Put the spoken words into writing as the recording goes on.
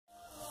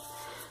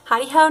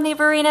Howdy ho,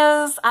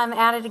 neighborinos. I'm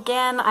at it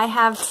again. I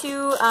have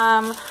two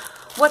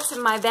what's in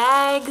my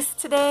bags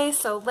today,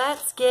 so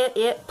let's get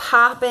it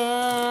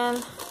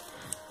poppin'.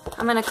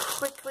 I'm gonna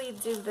quickly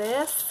do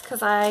this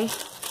because I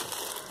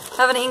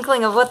have an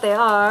inkling of what they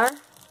are.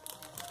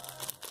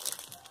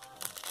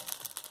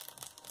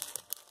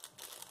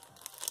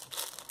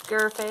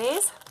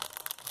 Gurfays.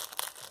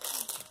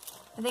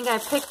 I think I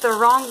picked the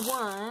wrong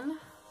one.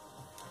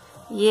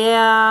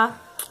 Yeah.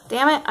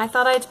 Damn it, I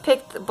thought I'd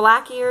picked the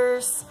black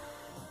ears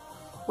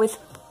with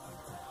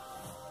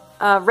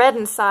red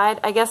inside.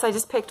 I guess I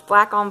just picked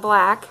black on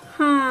black.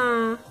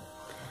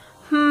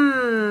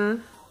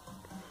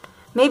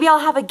 Maybe I'll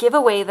have a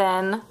giveaway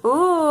then.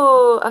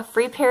 Ooh, a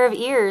free pair of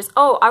ears.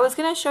 Oh, I was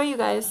gonna show you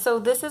guys. So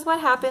this is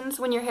what happens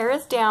when your hair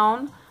is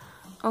down,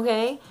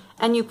 okay?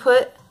 And you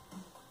put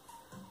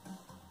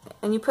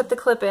the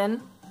clip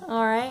in,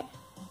 all right?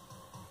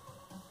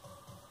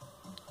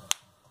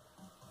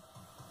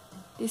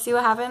 Do you see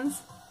what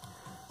happens?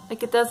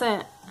 Like it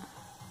doesn't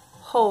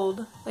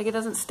hold, like it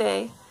doesn't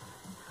stay.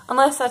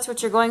 Unless that's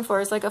what you're going for,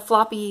 is like a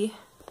floppy,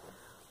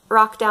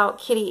 rocked out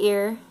kitty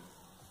ear,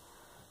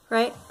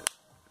 right?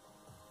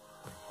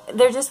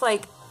 They're just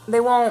like, they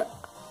won't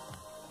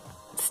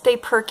stay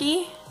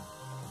perky.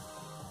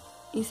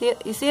 You see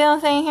it? You see what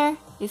I'm saying here?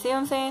 You see what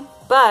I'm saying?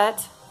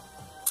 But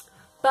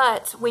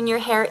when your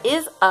hair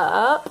is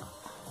up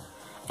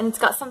and it's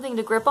got something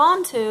to grip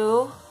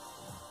onto,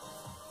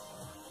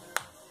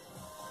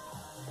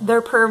 they're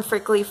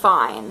perfectly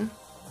fine.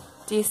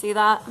 Do you see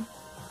that?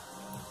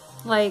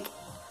 Like,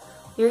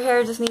 your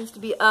hair just needs to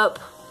be up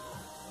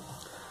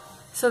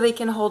so they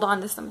can hold on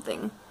to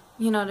something.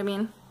 You know what I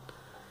mean?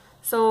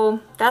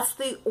 So that's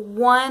the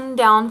one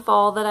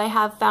downfall that I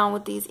have found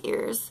with these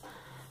ears.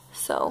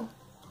 So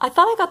I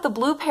thought I got the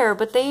blue pair,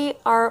 but they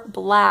are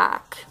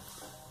black.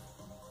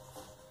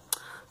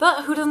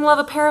 But who doesn't love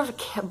a pair of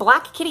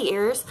black kitty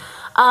ears?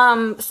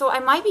 So I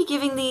might be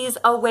giving these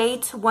away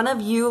to one of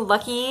you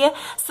lucky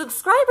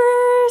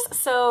subscribers.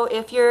 So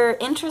if you're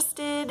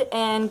interested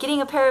in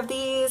getting a pair of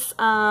these,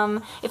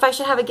 if I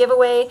should have a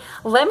giveaway,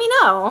 let me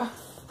know.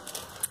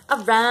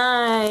 All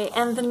right,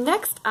 and the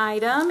next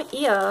item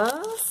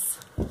is...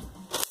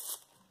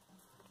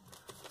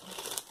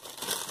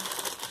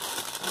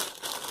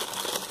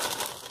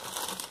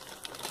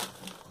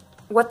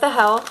 What the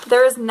hell?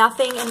 There is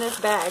nothing in this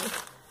bag.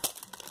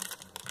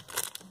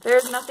 There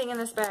is nothing in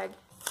this bag.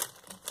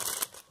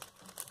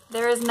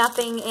 There is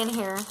nothing in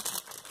here.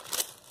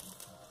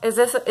 Is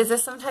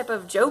this some type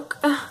of joke?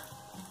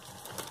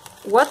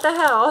 What the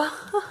hell?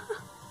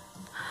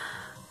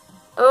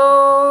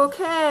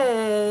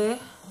 Okay.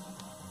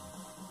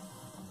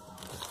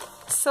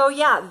 So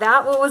yeah,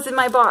 that was in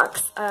my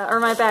box, or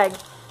my bag.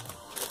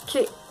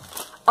 Okay.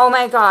 Oh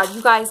my god,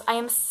 you guys, I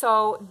am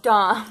so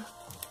dumb.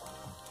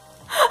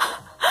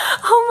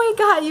 Oh my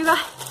god, you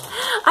guys.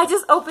 I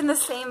just opened the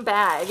same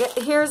bag.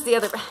 Here's the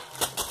other bag.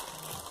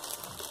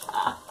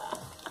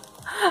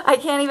 I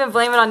can't even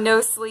blame it on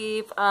no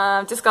sleep.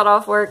 Just got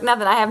off work.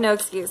 Nothing. I have no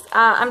excuse.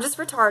 I'm just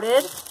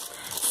retarded.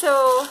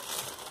 So,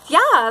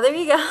 yeah, there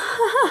you go.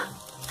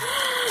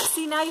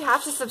 See, now you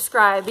have to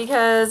subscribe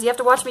because you have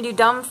to watch me do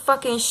dumb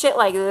fucking shit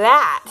like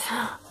that.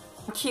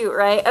 Cute,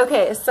 right?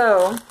 Okay,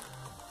 so.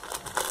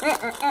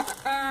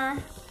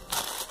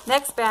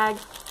 Next bag.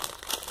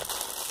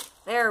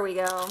 There we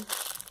go.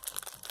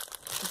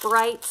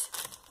 Bright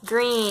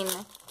green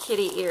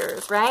kitty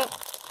ears, right?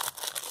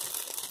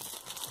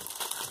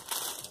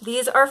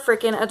 These are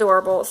freaking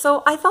adorable.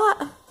 So I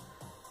thought,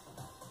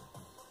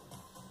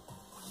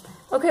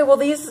 okay, well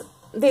these,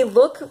 they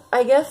look,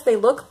 I guess they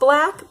look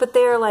black, but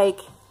they're like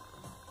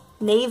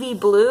navy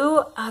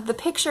blue. The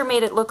picture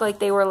made it look like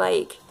they were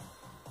like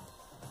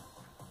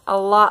a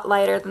lot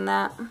lighter than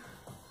that.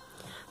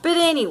 But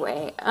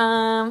anyway,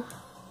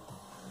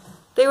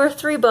 they were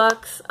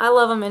 $3. I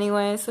love them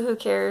anyway, so who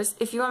cares?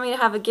 If you want me to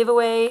have a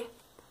giveaway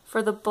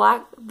for the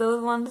black,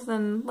 those ones,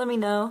 then let me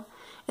know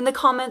in the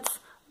comments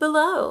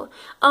below.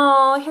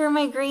 Oh, here are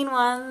my green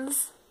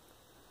ones.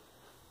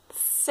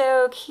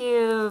 So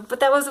cute. But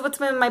that was what's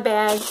in my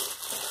bag.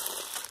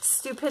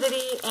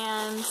 Stupidity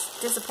and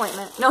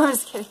disappointment. No, I'm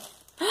just kidding.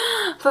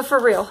 But for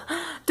real.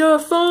 Da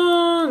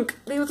funk!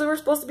 These were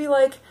supposed to be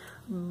like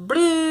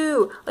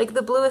blue. Like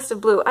the bluest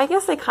of blue. I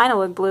guess they kind of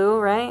look blue,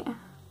 right?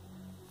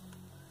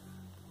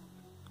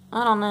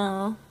 I don't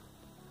know.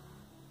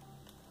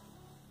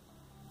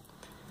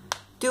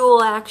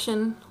 Dual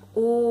action.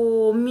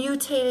 Oh,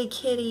 mutated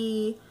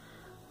kitty.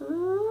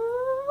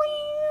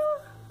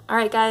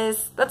 Alright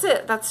guys, that's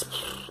it.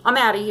 I'm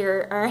out of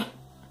here. Alright.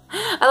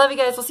 I love you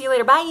guys. We'll see you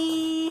later.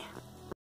 Bye.